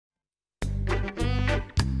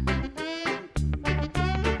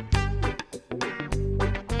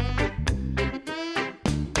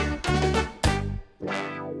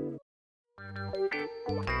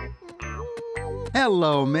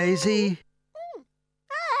Hello, Maisy.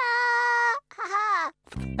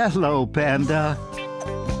 Hello, Panda.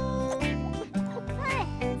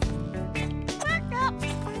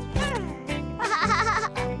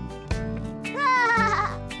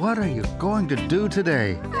 What are you going to do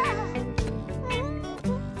today?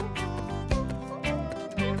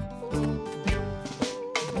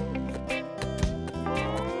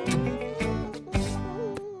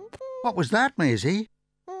 What was that, Maisy?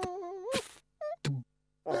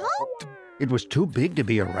 It was too big to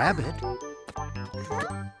be a rabbit.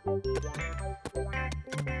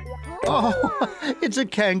 Oh, it's a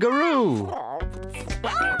kangaroo.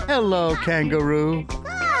 Hello, kangaroo.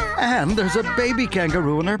 And there's a baby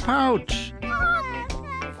kangaroo in her pouch.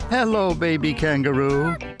 Hello, baby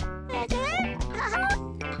kangaroo.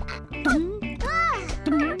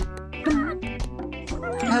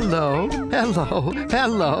 Hello, hello,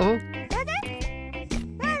 hello.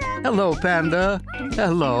 Hello, Panda.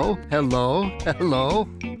 Hello, hello, hello.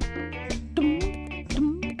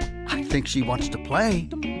 I think she wants to play.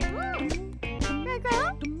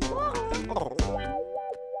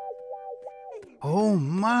 Oh,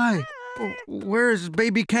 my. Where's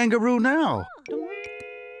baby kangaroo now?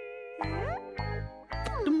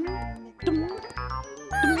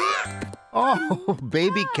 Oh,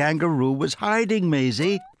 baby kangaroo was hiding,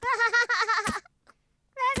 Maisy.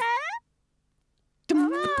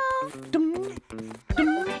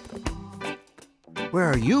 Where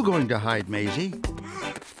are you going to hide, Maisy?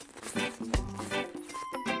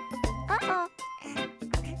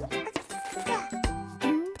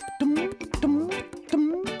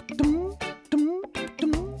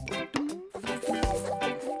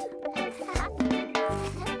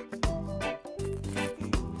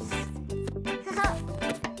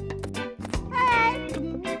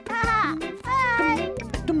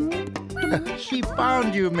 She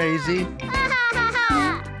found you, Maisy.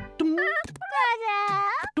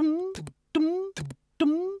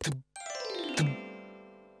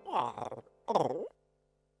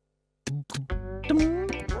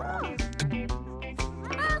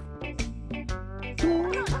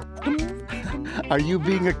 Are you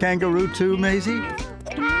being a kangaroo too, Maisy?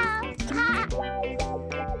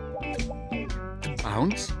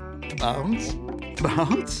 Bounce, bounce,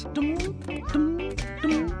 bounce.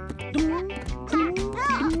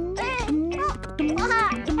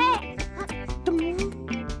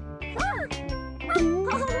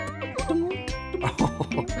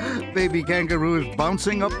 Oh, baby kangaroo is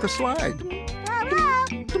bouncing up the slide.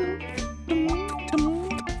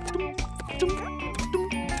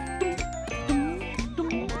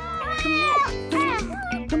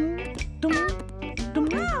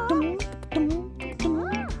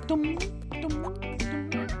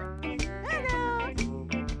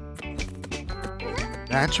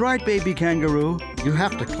 That's right, baby kangaroo. You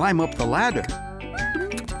have to climb up the ladder.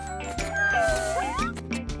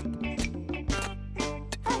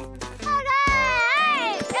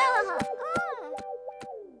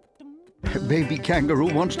 Baby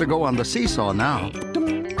kangaroo wants to go on the seesaw now.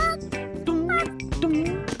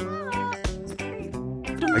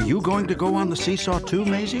 Are you going to go on the seesaw too,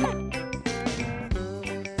 Maisy?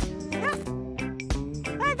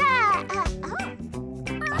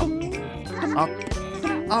 Up,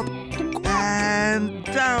 up, and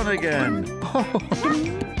down again. Oh,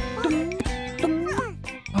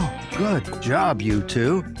 good job, you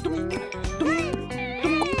two.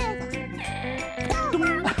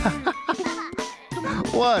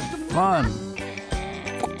 What fun!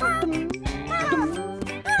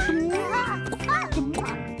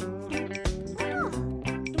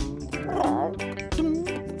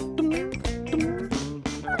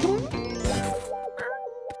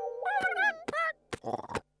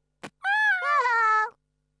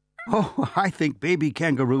 Oh, I think baby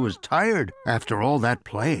kangaroo is tired after all that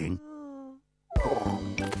playing.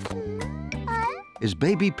 Is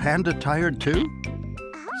baby panda tired too?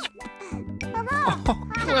 Oh,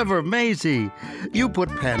 clever Maisy! You put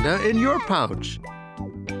Panda in your pouch.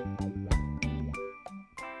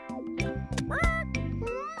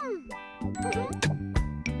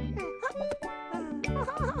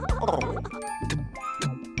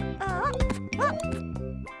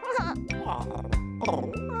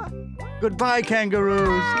 Goodbye,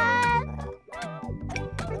 kangaroos.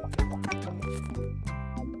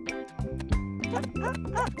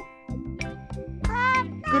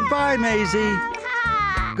 Goodbye, Maisy.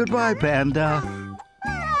 Goodbye, Panda.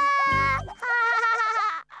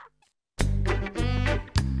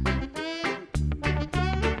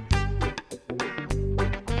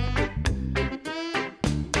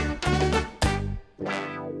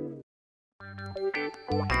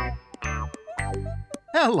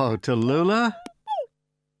 Hello, Tallulah.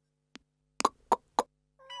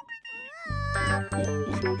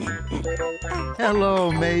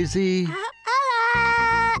 Hello, Maisy.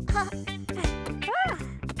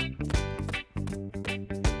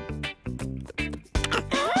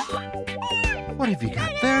 What have you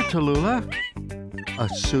got there, Tallulah? A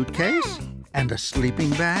suitcase and a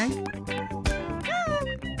sleeping bag?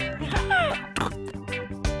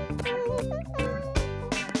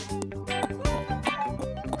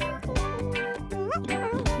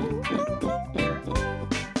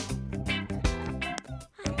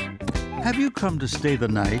 Have you come to stay the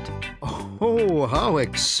night? Oh, how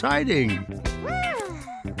exciting!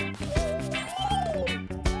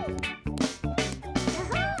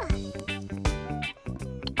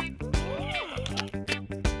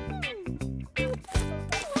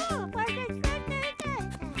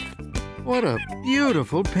 What a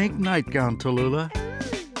beautiful pink nightgown, Tallulah.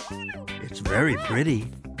 It's very pretty.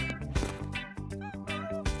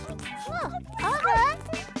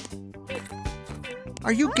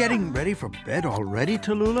 Are you getting ready for bed already,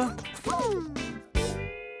 Tallulah?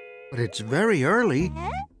 But it's very early.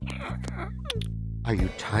 Are you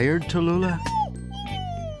tired, Tallulah?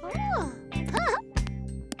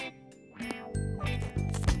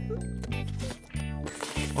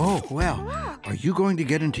 Oh, well, are you going to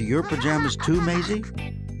get into your pajamas too, Maisy?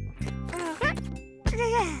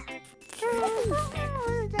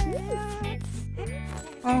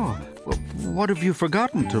 Oh, well, what have you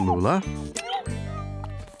forgotten, Tallulah?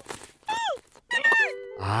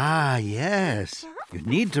 Ah, yes. You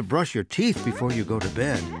need to brush your teeth before you go to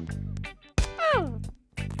bed.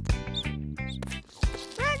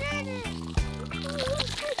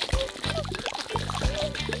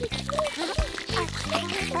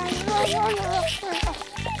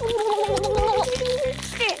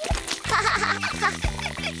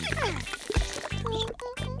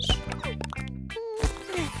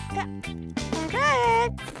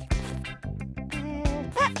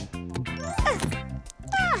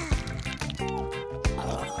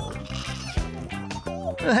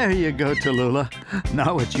 There you go, Tallulah.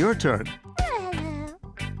 Now it's your turn.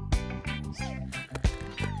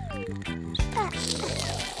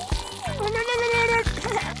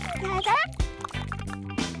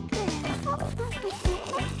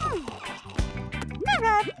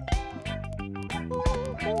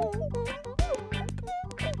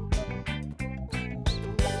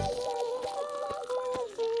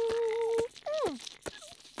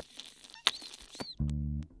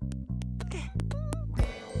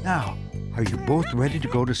 Now, are you both ready to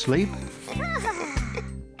go to sleep?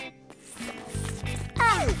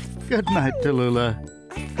 Good night, Tallulah.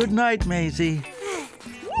 Good night, Maisy.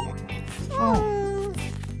 Oh.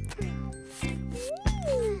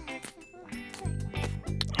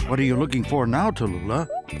 What are you looking for now, Tallulah?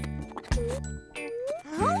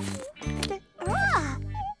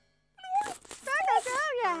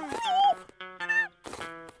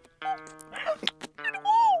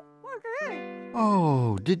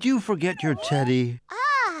 Oh, did you forget your teddy?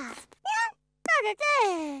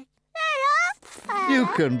 You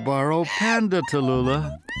can borrow Panda,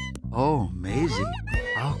 Tallulah. Oh, Maisy,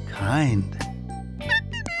 how kind.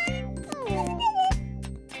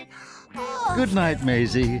 Good night,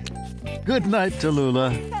 Maisy. Good night,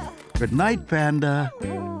 Tallulah. Good night, Panda.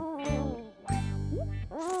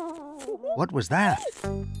 What was that?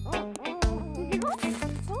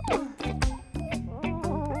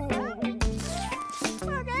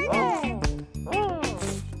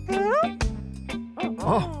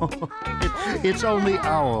 Oh, it's only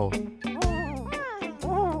Owl.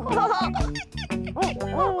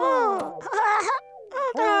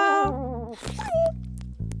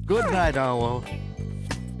 Good night, Owl.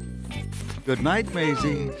 Good night,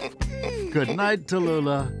 Maisy. Good night,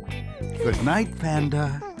 Tallulah. Good night,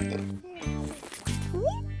 Panda.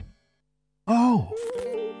 Oh,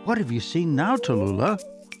 what have you seen now, Tallulah?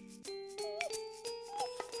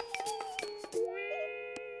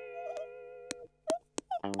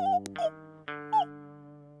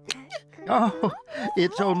 Oh,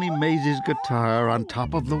 it's only Maisy's guitar on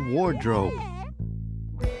top of the wardrobe.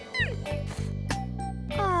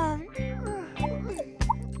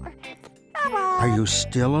 Are you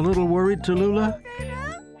still a little worried, Tallulah?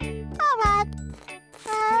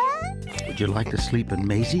 Would you like to sleep in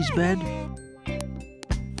Maisy's bed?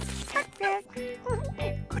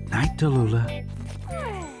 Good night, Tallulah.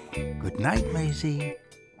 Good night, Maisy.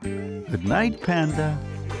 Good night, Panda.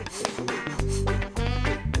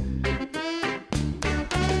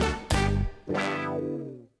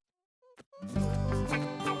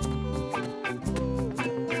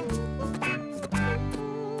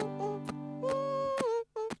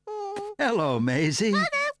 Hello, Maisy.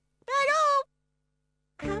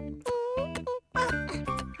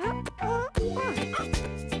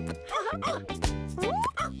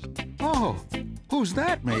 Oh, who's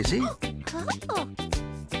that, Maisy?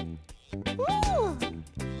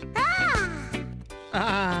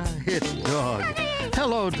 Ah, it's Dog.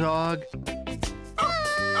 Hello, Dog.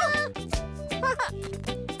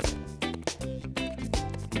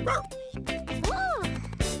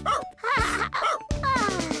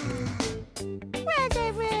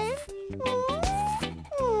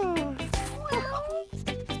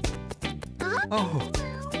 Oh,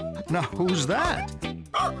 now who's that?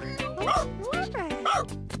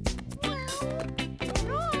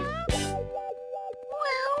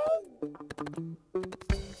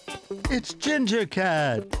 It's Ginger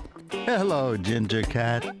Cat. Hello, Ginger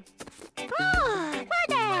Cat.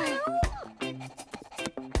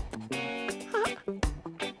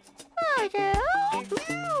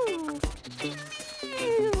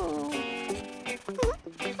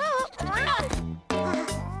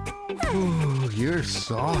 Ooh, you're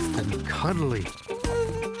soft and cuddly.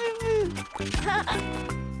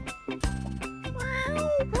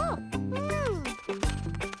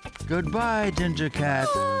 Goodbye, Ginger Cat.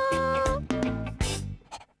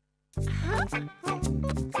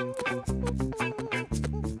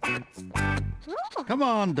 Come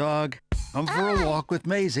on, Dog. Come for a walk with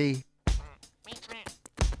Maisy.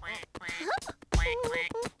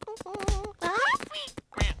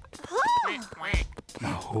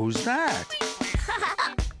 Now, who's that?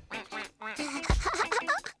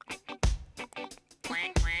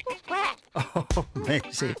 Oh,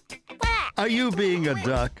 Maisy. Are you being a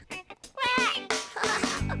duck?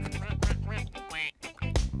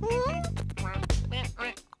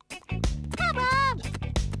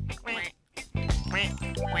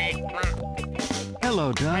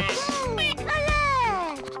 Hello, ducks.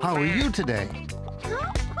 How are you today?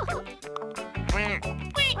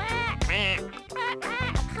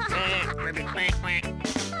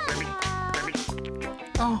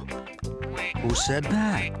 Oh, who said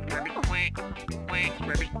that?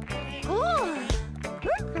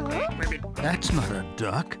 That's not a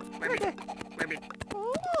duck.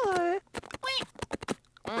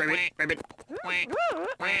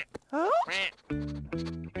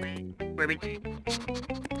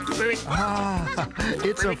 Ah,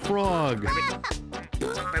 it's a frog.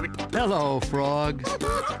 Hello, frog.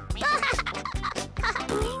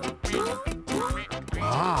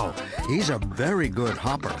 Wow, he's a very good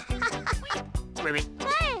hopper.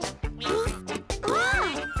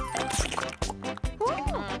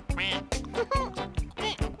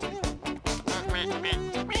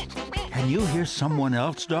 Can you hear someone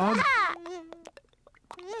else, Dog?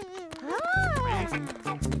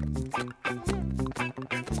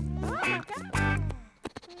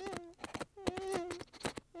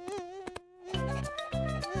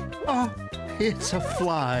 Oh, it's a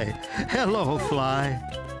fly. Hello, fly.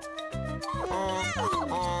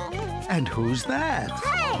 And who's that?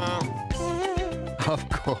 Of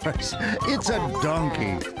course, it's a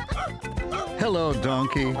donkey. Hello,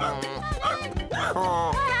 donkey.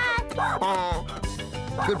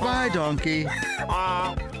 Goodbye, donkey.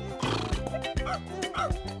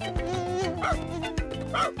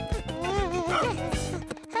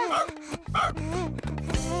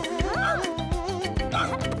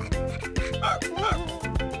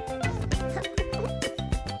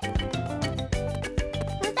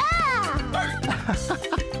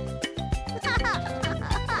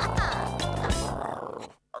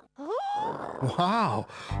 Wow,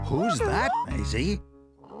 who's that, Maisy?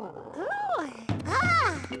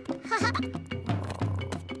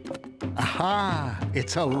 Aha,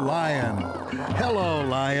 it's a lion. Hello,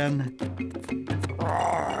 lion.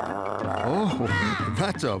 Oh,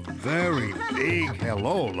 that's a very big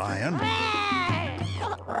hello, lion.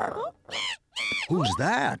 Who's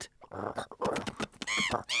that?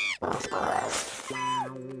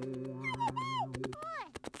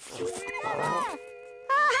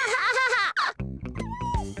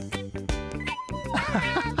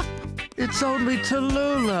 It's only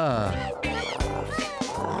Tallulah.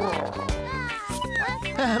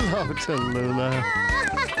 Hello, Tallulah.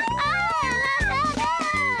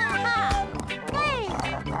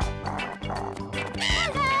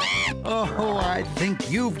 Oh, I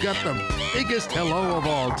think you've got the biggest hello of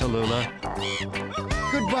all, Tallulah.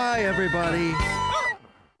 Goodbye, everybody.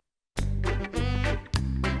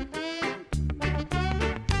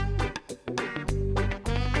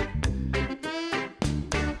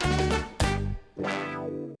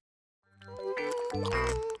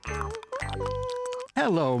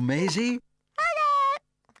 Hello, Maisy.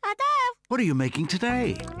 Hello. What are you making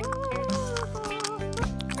today?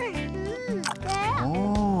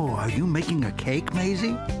 you making a cake,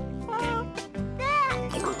 Maisy?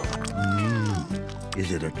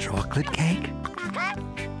 Is it a chocolate cake?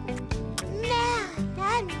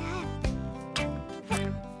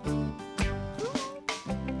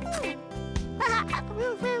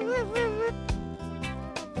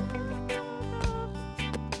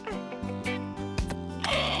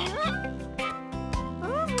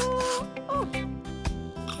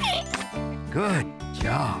 Good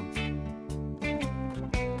job.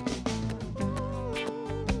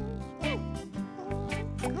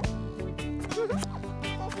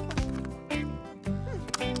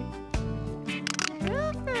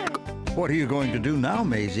 What are you going to do now,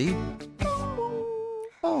 Maisy?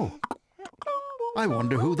 Oh, I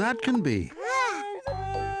wonder who that can be.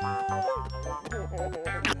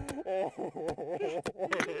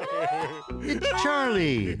 It's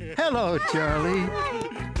Charley. Hello, Charley.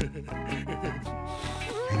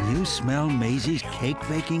 Can you smell Maisy's cake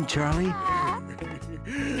baking, Charley?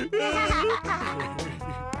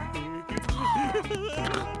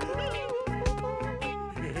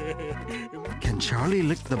 Can Charley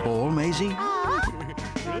lick the bowl, Maisy?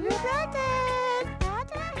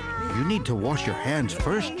 You need to wash your hands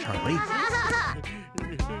first, Charley.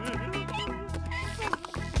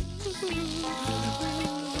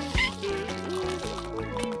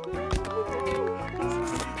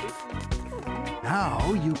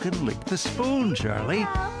 Now you can lick the spoon, Charley.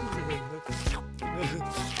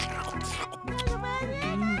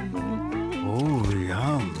 Oh,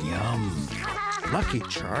 yum, yum. Lucky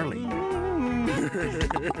Charley.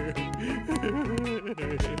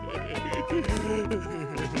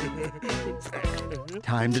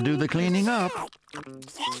 Time to do the cleaning up.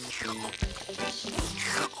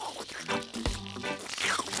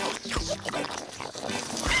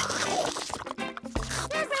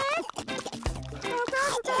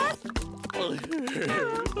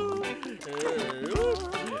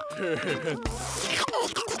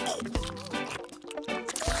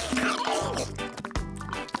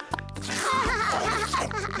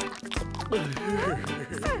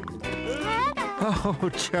 Oh,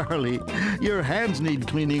 Charley, your hands need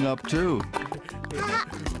cleaning up too.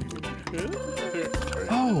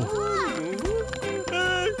 Oh.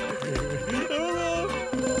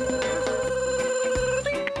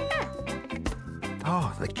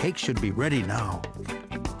 Oh, the cake should be ready now.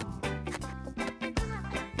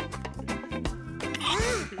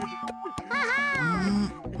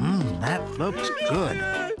 That looks good.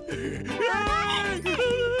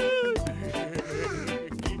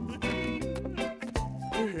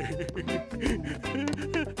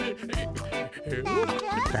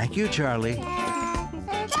 Thank you, Charley.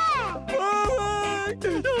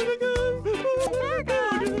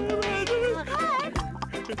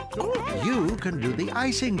 You can do the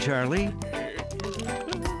icing, Charley.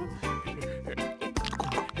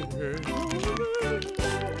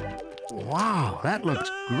 Wow, that looks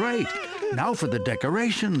great. Now for the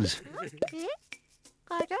decorations.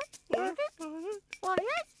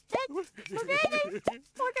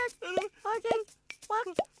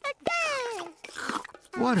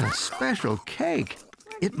 What a special cake.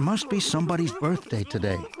 It must be somebody's birthday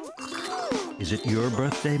today. Is it your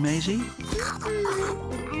birthday, Maisy?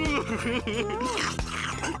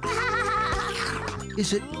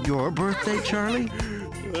 Is it your birthday, Charley?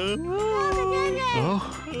 Oh,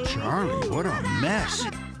 Charley, what a mess.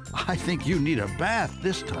 I think you need a bath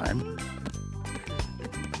this time.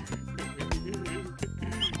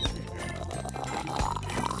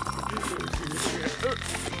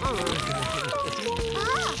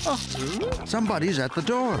 Oh, somebody's at the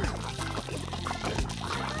door.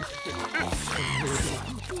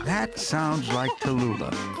 That sounds like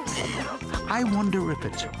Tallulah. I wonder if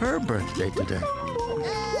it's her birthday today.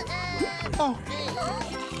 Oh,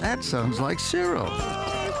 that sounds like Cyril.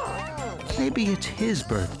 Maybe it's his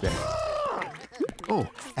birthday. Oh,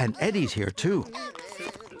 and Eddie's here too.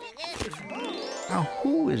 Now,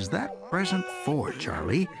 who is that present for,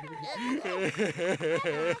 Charley?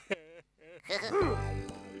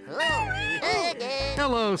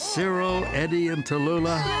 Hello, Cyril, Eddie, and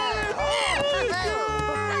Tallulah.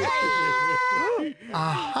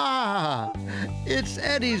 Aha! It's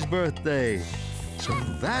Eddie's birthday. So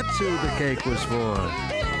that's who the cake was for.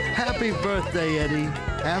 Happy birthday, Eddie.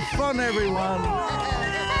 Have fun, everyone.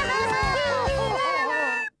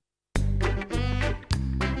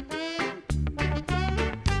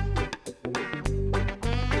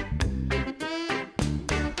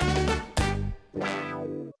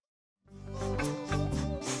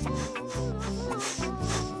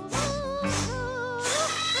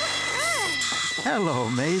 Hello,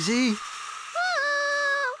 Maisy.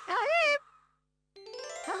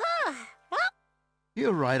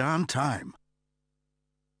 you're right on time.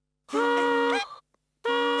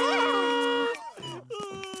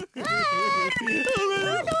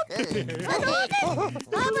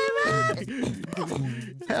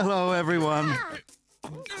 Hello, everyone.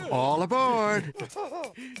 All aboard.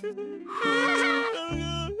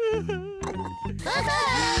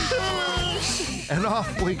 And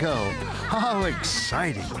off we go. How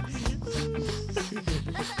exciting.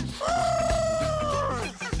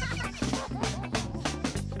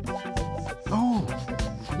 Oh,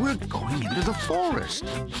 we're going into the forest.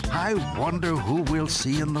 I wonder who we'll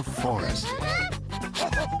see in the forest.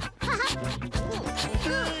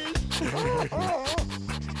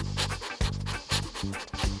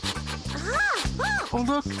 Oh,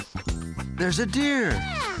 look, there's a deer.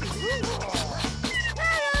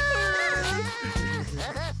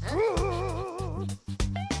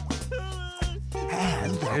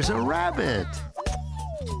 And there's a rabbit.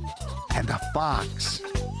 And a fox.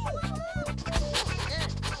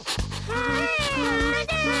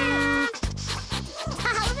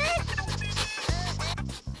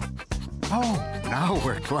 Oh, now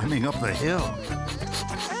we're climbing up the hill.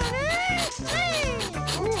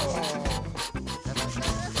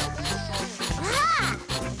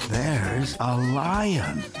 There's a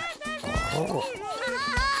lion.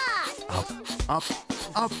 Up, up,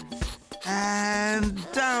 up,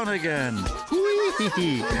 and down again.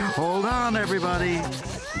 Whee! Hold on, everybody.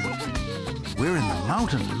 We're in the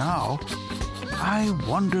mountain now. I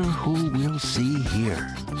wonder who we'll see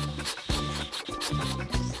here.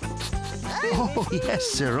 Oh, yes,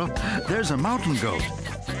 Cyril. There's a mountain goat.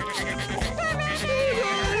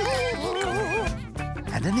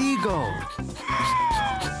 And an eagle.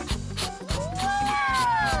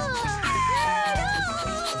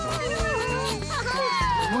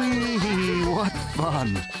 Whee! What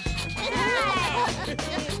fun.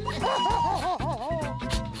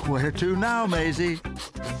 Where to now, Maisy?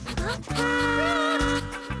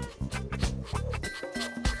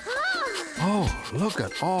 Oh, look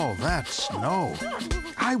at all that snow.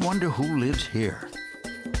 I wonder who lives here.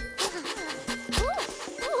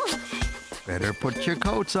 Better put your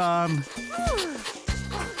coats on.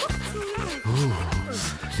 Ooh,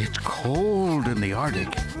 it's cold in the Arctic.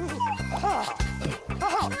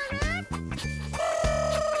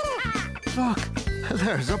 Look,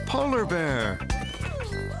 there's a polar bear.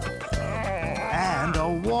 And a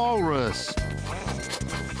walrus.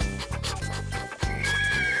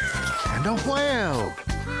 And a whale.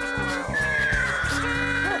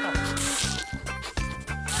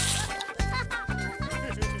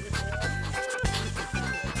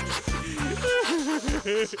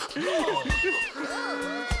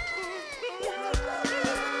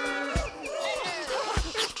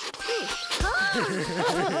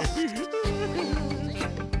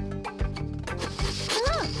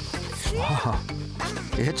 Wow,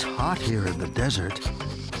 it's hot here in the desert.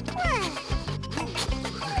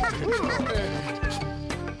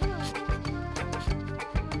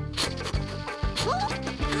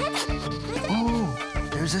 Oh,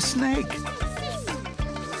 there's a snake.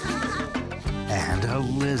 And a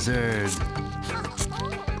lizard.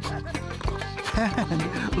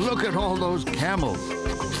 And look at all those camels.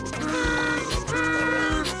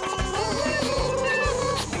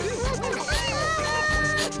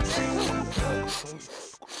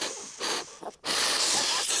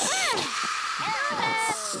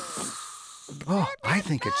 Oh, I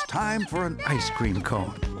think it's time for an ice cream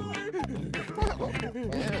cone.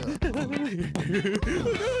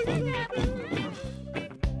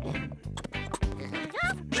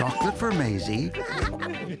 Chocolate for Maisy,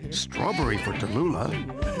 strawberry for Tallulah,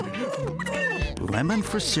 lemon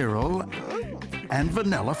for Cyril, and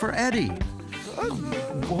vanilla for Eddie.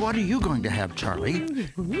 What are you going to have, Charley?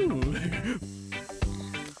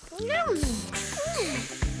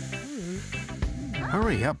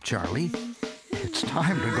 Hurry up, Charley. It's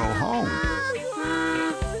time to go home.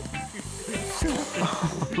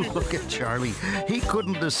 Oh, look at Charley. He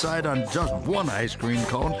couldn't decide on just one ice cream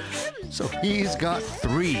cone, so he's got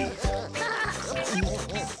 3.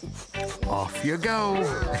 Off you go.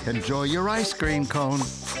 Enjoy your ice cream cone.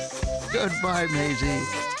 Goodbye, Maisy.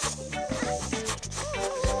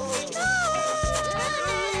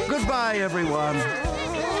 Goodbye, everyone.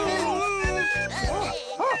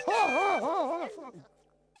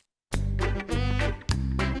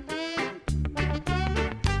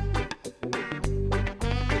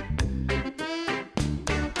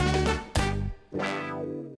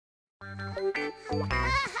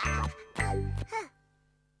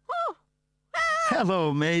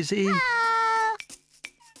 Hello, Maisy.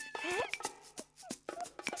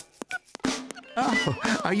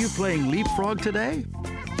 Oh, are you playing leapfrog today?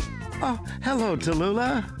 Oh, hello,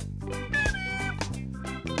 Tallulah.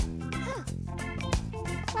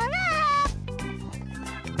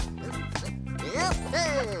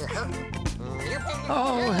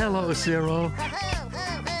 Oh, hello, Cyril.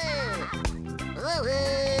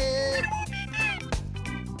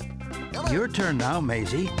 Your turn now,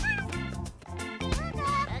 Maisy.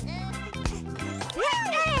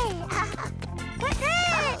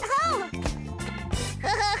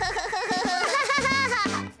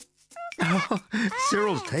 Oh,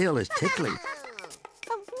 Cyril's tail is tickly.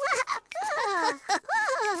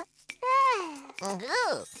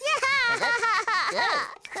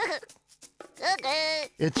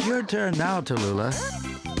 It's your turn now, Tallulah.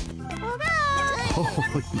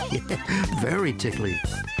 Oh, yeah, very tickly.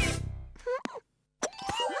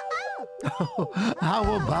 Oh,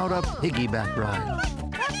 how about a piggyback ride?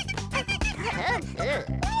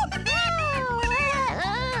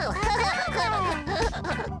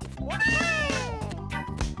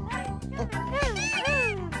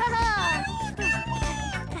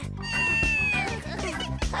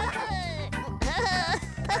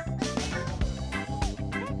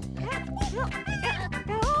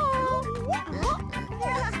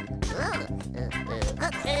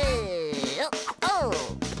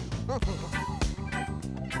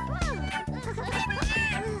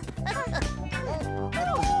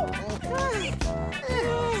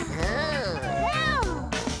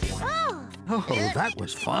 Oh, that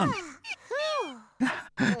was fun.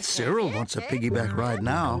 Cyril wants a piggyback ride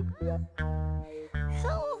now.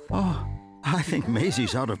 Oh, I think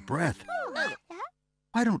Maisy's out of breath.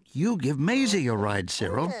 Why don't you give Maisy a ride,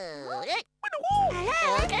 Cyril?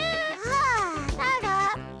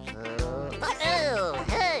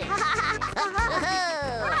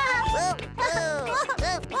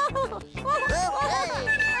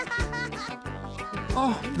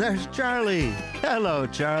 Oh, there's Charley. Hello,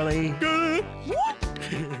 Charley.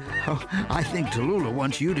 Oh, I think Tallulah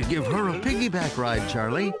wants you to give her a piggyback ride,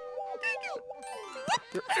 Charley.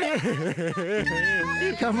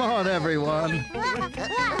 Come on, everyone.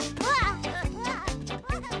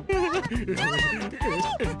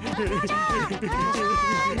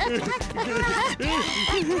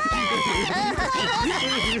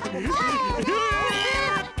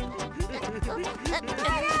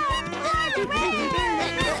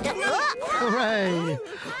 Hooray!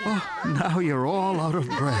 Oh, now you're all out of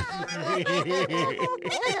breath.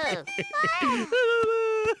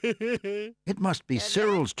 It must be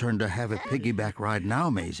Cyril's turn to have a piggyback ride now,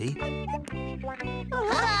 Maisy.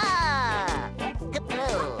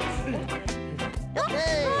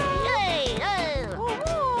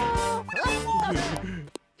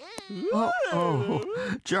 Oh,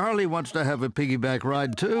 Charley wants to have a piggyback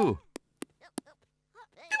ride, too.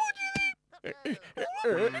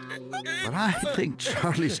 But I think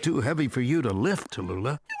Charley's too heavy for you to lift,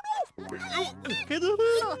 Tallulah.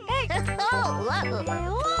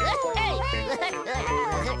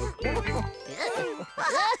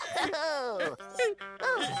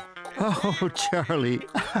 Oh, Charley.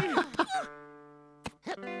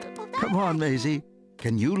 Come on, Maisy.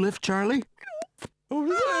 Can you lift Charley?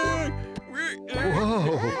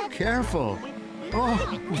 Whoa, careful. Oh,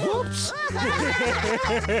 whoops.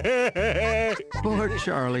 Poor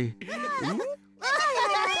Charley.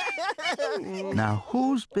 Now,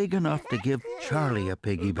 who's big enough to give Charley a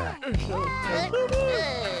piggyback?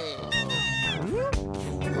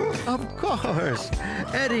 Of course.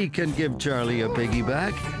 Eddie can give Charley a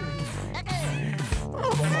piggyback.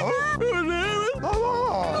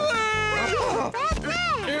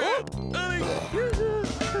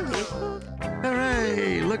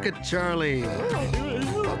 Hooray! Look at Charley.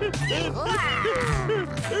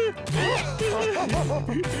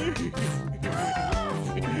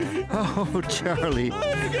 Oh, Charley.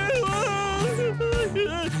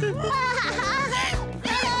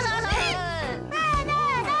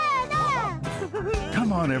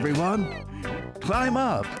 Come on, everyone. Climb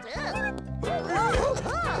up.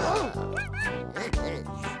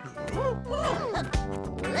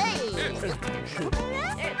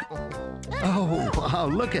 Oh, wow,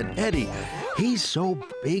 look at Eddie. He's so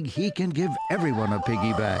big he can give everyone a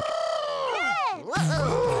piggyback.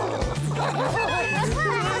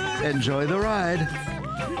 Enjoy the ride.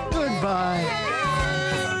 Goodbye.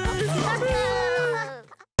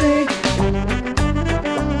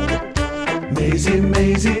 Maisy,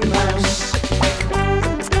 Maisy,